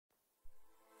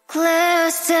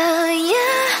Close to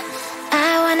you,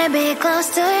 I wanna be close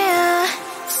to you,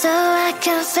 so I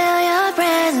can feel your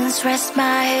presence, rest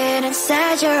my head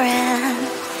inside your hand.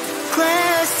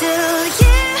 Close to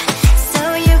you, so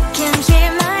you can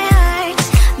hear my heart,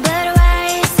 but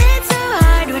why is it so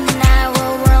hard when our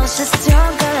worlds just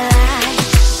don't collide?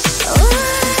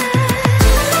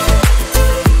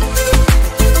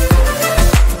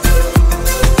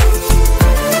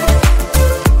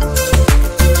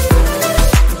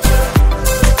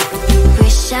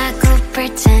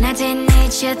 Pretend I didn't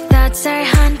need your thoughts are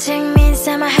haunting me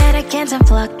inside my head, I can't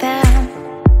unplug them.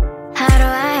 How do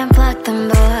I unplug them,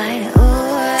 boy?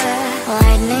 Ooh,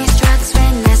 lightning strikes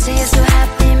when I see you so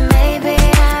happy. Maybe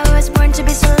I was born to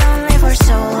be so lonely for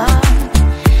so long.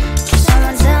 Can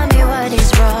someone tell me what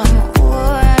is wrong? Ooh,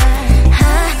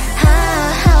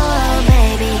 oh,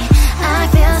 baby, I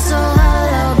feel so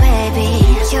hollow, baby.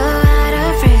 You're out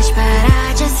of reach, but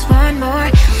I just want more,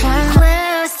 one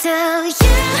close to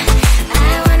you.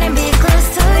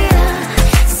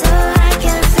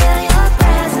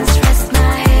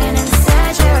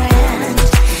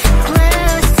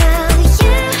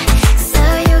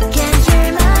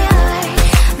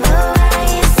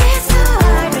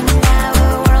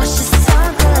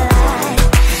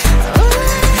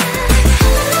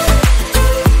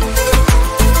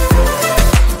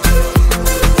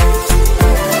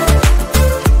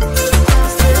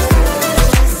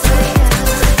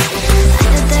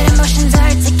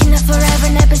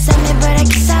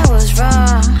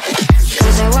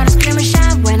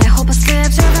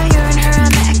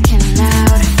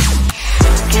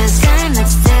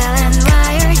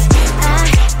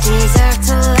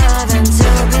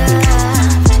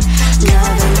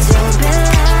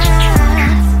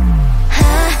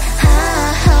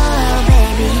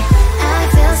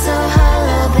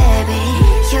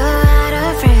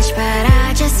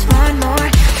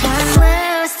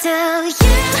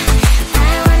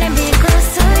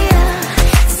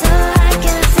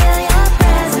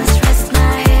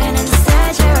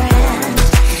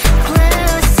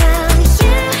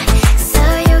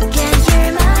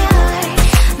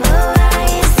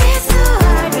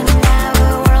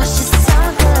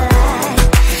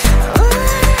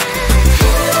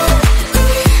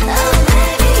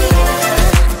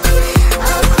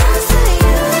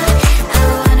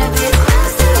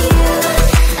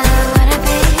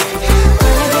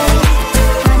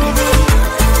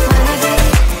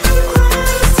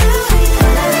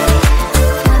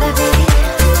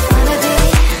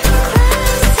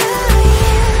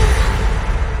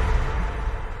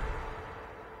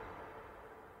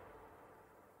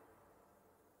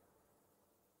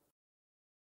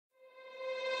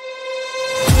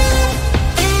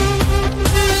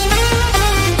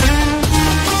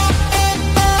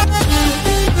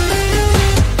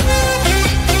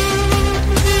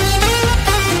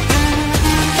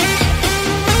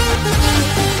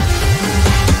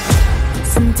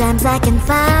 Sometimes I can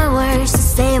find words to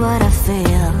say what I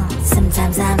feel.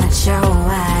 Sometimes I'm not sure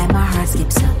why my heart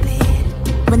skips a beat.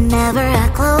 Whenever I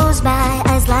close my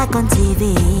eyes like on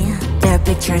TV, there are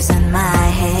pictures in my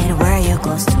head where you're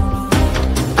close to me.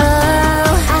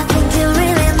 Oh, I think you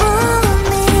really move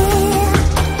me.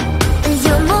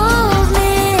 You move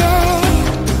me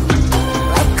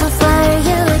like a fire,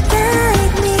 you would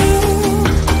guide me,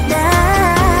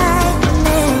 guide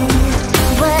me.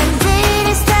 When did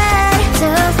it start to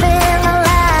feel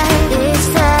alive? Each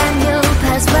time you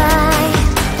pass by,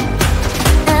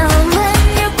 and when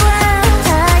you ground,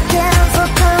 I can't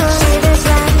focus. Shivers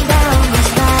run down my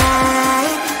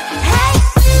spine. Hey.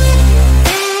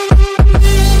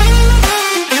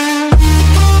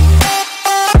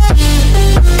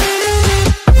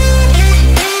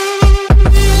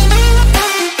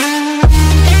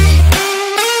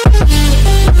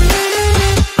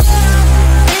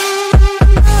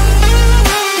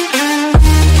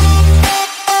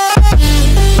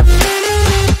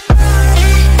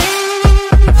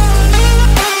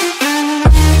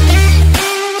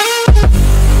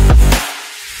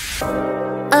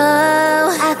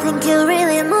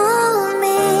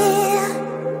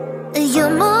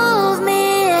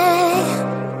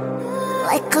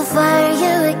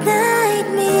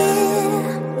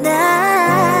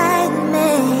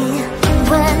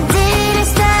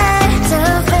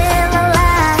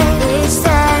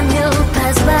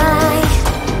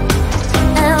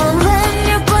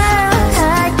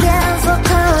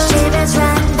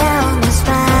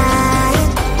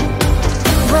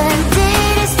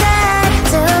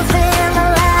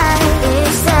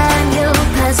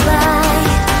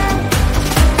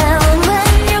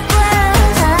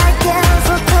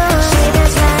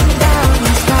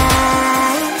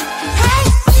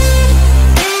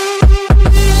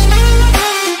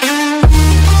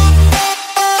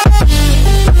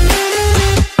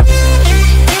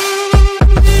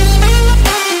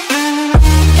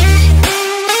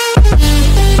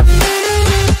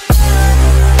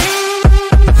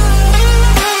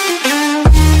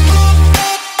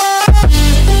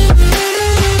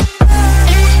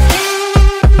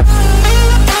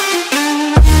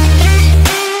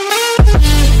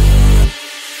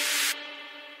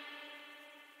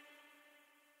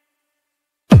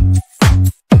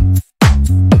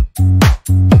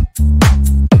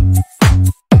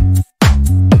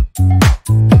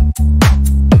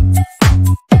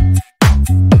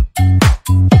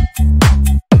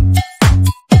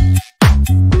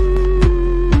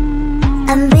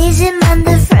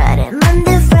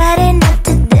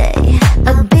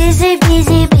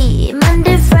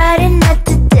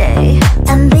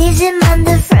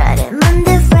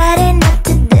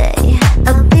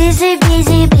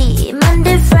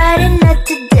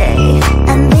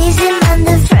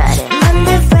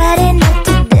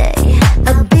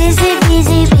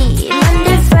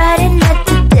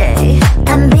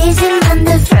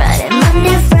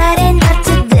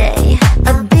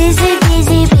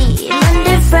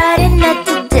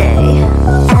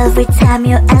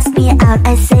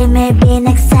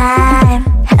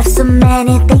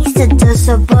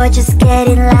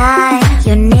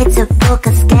 book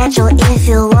a schedule if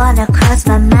you wanna cross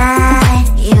my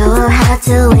mind. You will have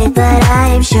to wait, but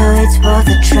I'm sure it's worth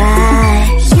a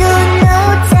try. You know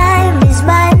time is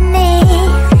money.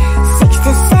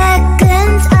 60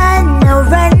 seconds on no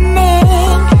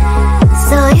running.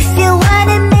 So if you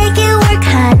wanna make it work,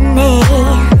 honey,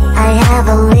 I have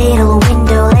a little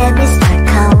window, let me start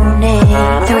counting.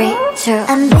 3,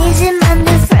 2, I'm busy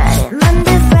Monday, Friday,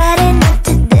 Monday, Friday, not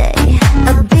today.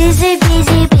 A busy,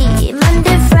 busy bee,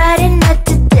 Monday, Friday, not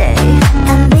today.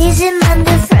 I'm busy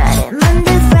Monday, Friday,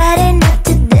 Monday, Friday, not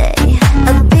today.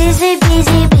 A busy,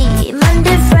 busy bee,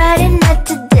 Monday, Friday, not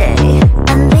today.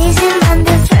 I'm busy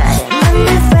Monday, Friday,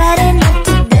 Monday, Friday, not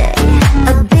today.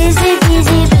 A busy,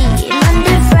 busy bee,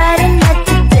 Monday, Friday, not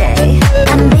today.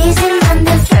 I'm busy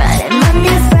Monday, Friday,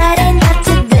 Monday, Friday, not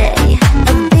today.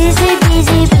 A busy,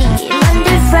 busy bee,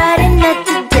 Monday, Friday, not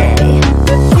today.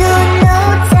 You know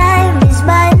time is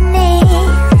money.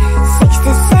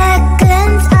 60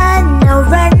 seconds on no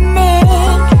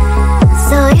running.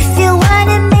 So if you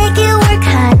wanna make it work,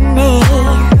 honey,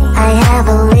 I have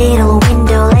a little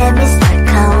window, let me start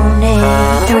counting.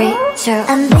 3, 2,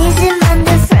 I'm busy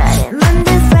Monday, Friday,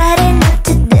 Monday, Friday, not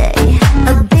today.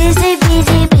 A busy,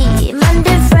 busy bee,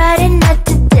 Monday, Friday, not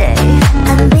today.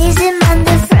 I'm busy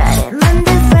Monday, Friday,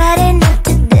 Monday, Friday, not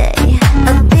today.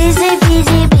 A busy,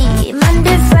 busy bee,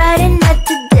 Monday, Friday, not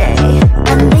today.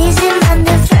 I'm busy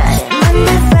Monday, Friday,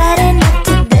 Monday, Friday, not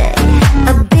today.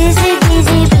 A busy,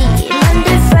 busy bee,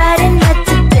 Monday, Friday, not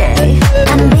today.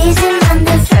 I'm busy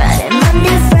Monday, Friday,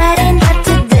 Monday, Friday, not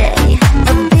today.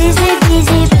 A busy,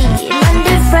 busy bee,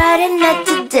 Monday, Friday, not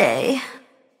today.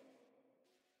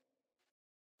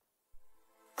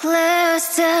 Close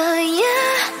to you,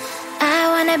 I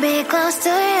wanna be close to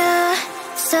you,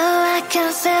 so I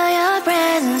can feel your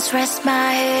presence, rest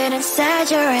my head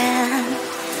inside your hand.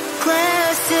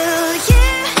 Close to you,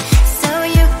 so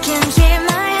you can hear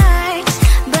my heart.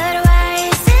 But why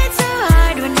is it so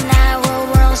hard when our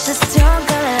worlds just don't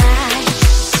collide?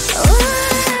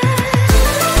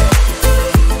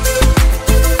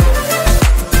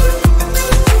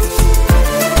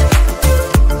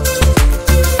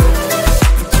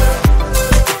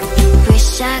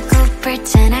 Wish I could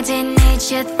pretend I didn't need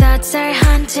your thoughts are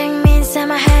haunting me inside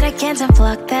my head, I can't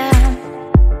unplug them.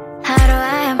 How do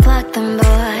I unplug them,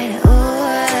 boy?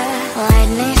 Ooh,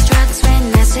 lightning strikes when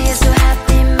I see you so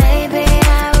happy. Maybe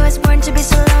I was born to be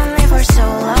so lonely for so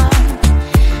long.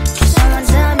 Can someone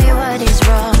tell me what is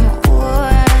wrong? Ooh,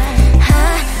 ha,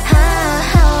 ha,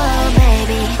 hello,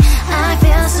 baby. I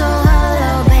feel so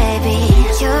hollow, baby.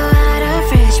 You're out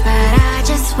of reach, but I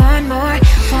just want more,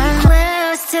 one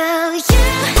close to you.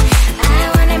 I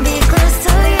wanna be close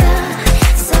to you,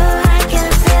 so I can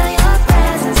feel your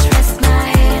presence, rest my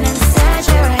head inside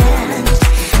your hand.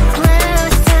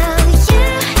 Close to you,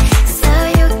 so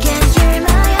you can hear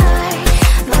my heart.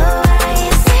 But why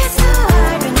is it so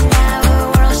hard when our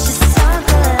worlds just don't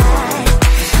collide?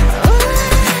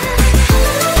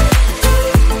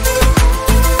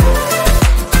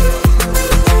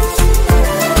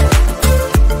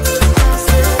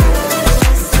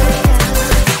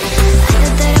 I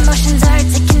know that emotions are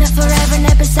taking up forever,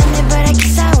 never send me, but I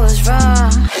guess I was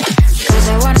wrong. Cause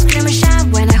I wanna scream and shout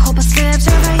when I hope I still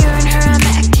observe how you and her are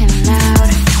making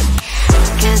out.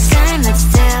 Cause I'm not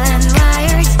still and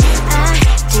wired. I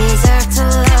deserve to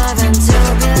love and to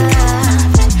be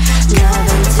loved. Love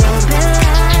and to be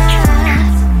loved.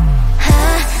 Ha,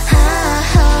 ha,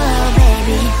 hello,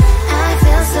 baby. I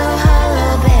feel so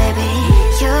hollow, baby.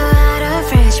 You're out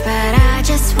of reach, but I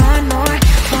just want more,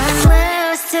 one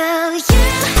close to you.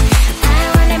 I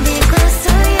wanna be close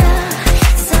to you,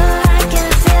 so I can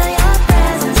feel your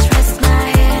presence, rest my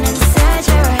head inside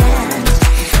your hand.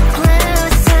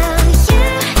 Close to you,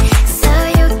 so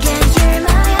you can hear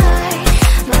my heart.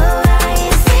 But why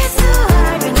is it so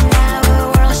hard when our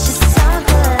worlds just don't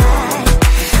collide?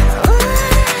 Ooh,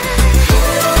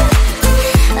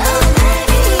 oh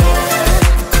baby,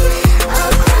 oh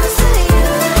close to you.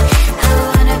 I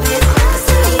wanna be close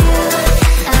to you.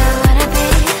 I wanna be,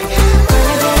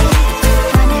 wanna be,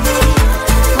 wanna be,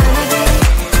 wanna be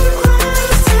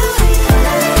close to you.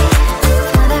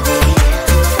 Wanna be,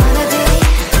 wanna be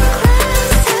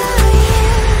close to you.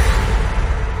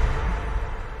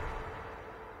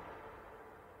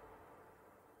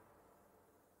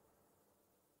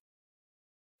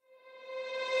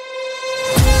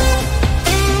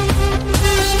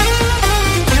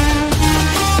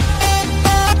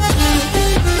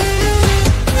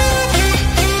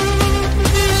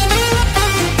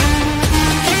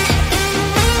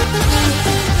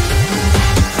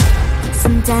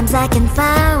 Sometimes I can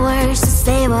find words to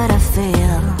say what I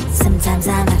feel. Sometimes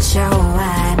I'm not sure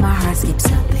why my heart skips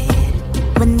a beat.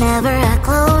 Whenever I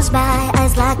close my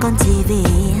eyes like on TV,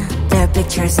 there are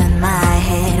pictures in my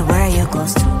head where you're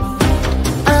close to me.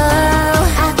 Oh,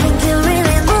 I think you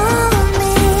really move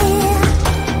me.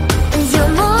 You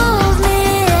move me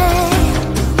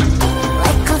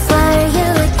like a fire, you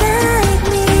ignite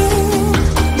me,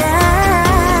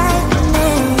 ignite me.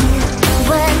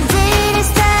 When did it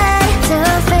start to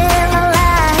feel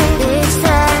alive? Each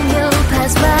time you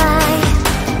pass by,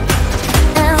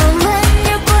 and when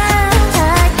you glance,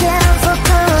 I can't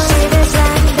focus. Shivers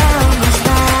run down my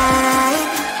spine.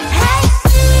 Hey.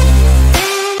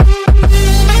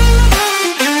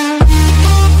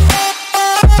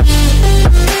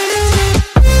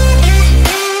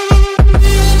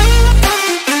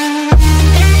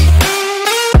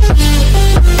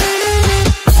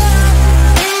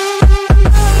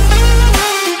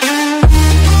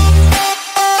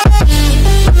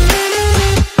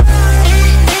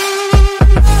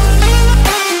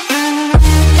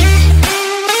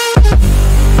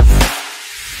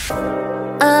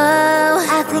 Oh,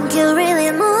 I think you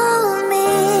really move me.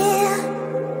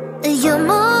 You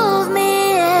move me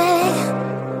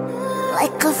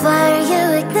like a fire, you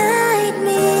ignite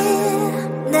me,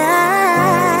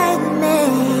 ignite me.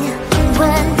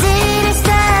 When did it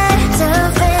start to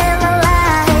feel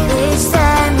alive? Each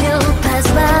time you pass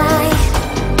by,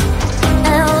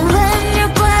 and when you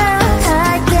glance,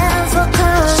 I can't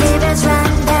focus. Shivers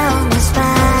run down my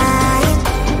spine.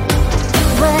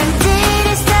 When did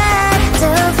it start to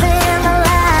feel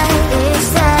alive? Each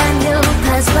time you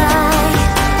pass by,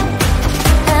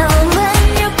 and when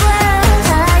you glance,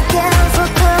 I can't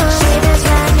focus. Shivers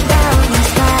run down my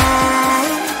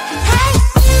spine. Hey.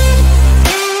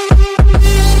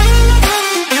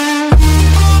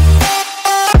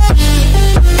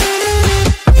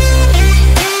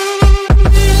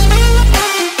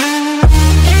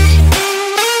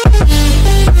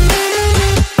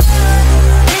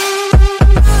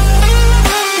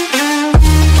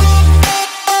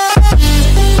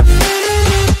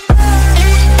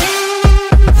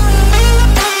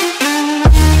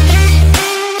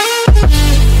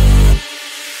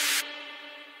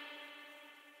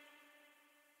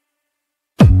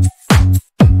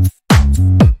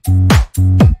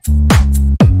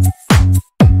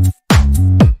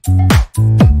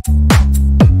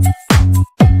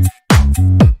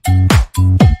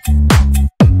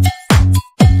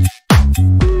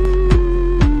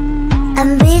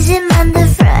 I'm busy Monday,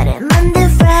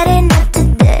 Friday, not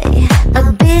today. A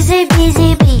busy,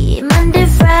 busy bee, Monday,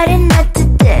 Friday, not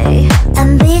today.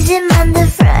 I'm busy Monday,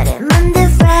 Friday,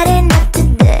 not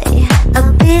today. A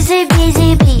busy,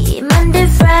 busy bee, Monday,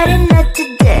 Friday, not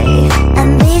today.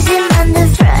 I'm busy Monday,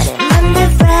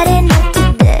 Friday, not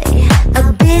today. A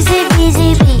busy, busy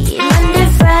bee, Monday,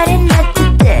 Friday, not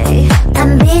today.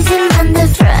 I'm busy Monday,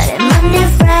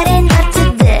 Friday, not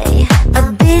today. A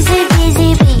busy, busy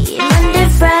bee, Monday,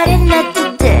 Friday, not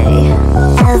today.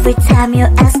 Every time you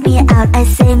ask me out, I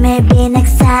say maybe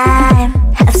next time.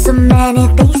 Have so many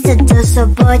things to do, so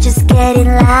boy, just get in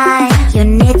line. You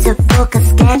need to book a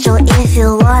schedule if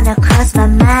you wanna cross my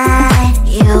mind.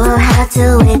 You will have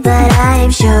to wait, but I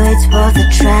am sure it's worth a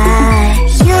try.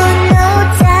 You know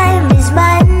time is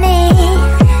money.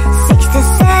 60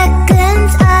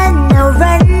 seconds on no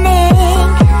running.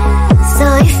 So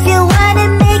if you wanna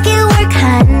make it work,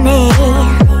 honey,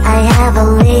 I have a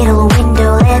little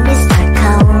window, let me start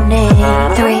counting.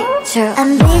 3, 2,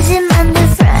 I'm busy Monday,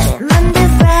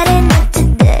 Friday, not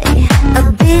today. A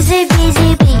busy, busy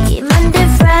bee, Monday,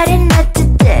 Friday, not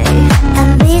today.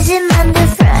 I'm busy Monday,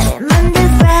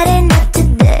 Friday, not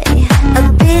today. A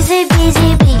busy, busy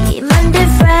bee, Monday,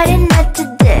 Friday,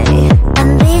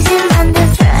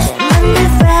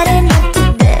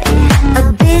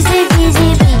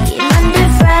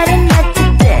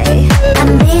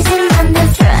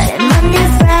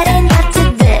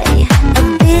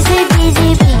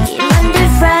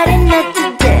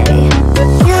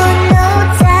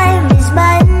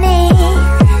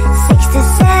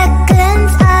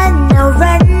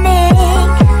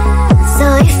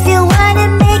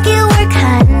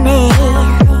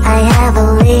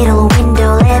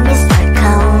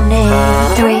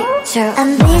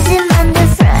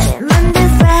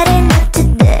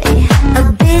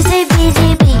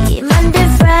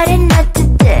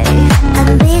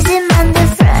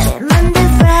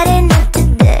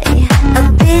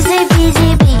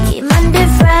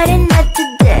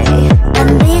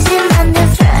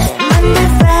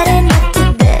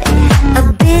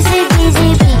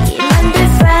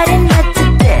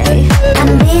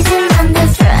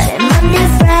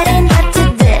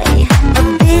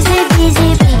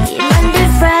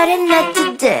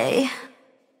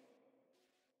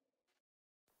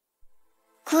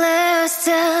 Close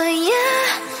to you,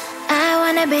 I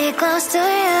wanna be close to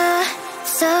you,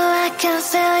 so I can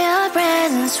feel your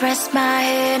presence, rest my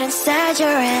head inside your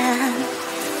hand.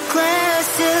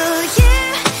 Close to you,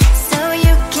 so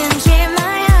you can hear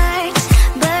my heart,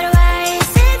 but why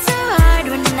is it so hard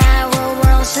when our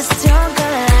worlds just don't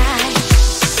collide?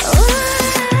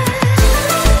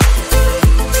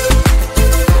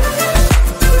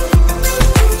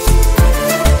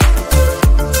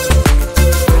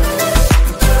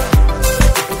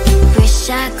 Wish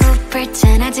I could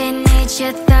pretend I didn't need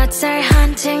your thoughts are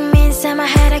haunting me inside my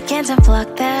head, I can't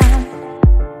unplug them.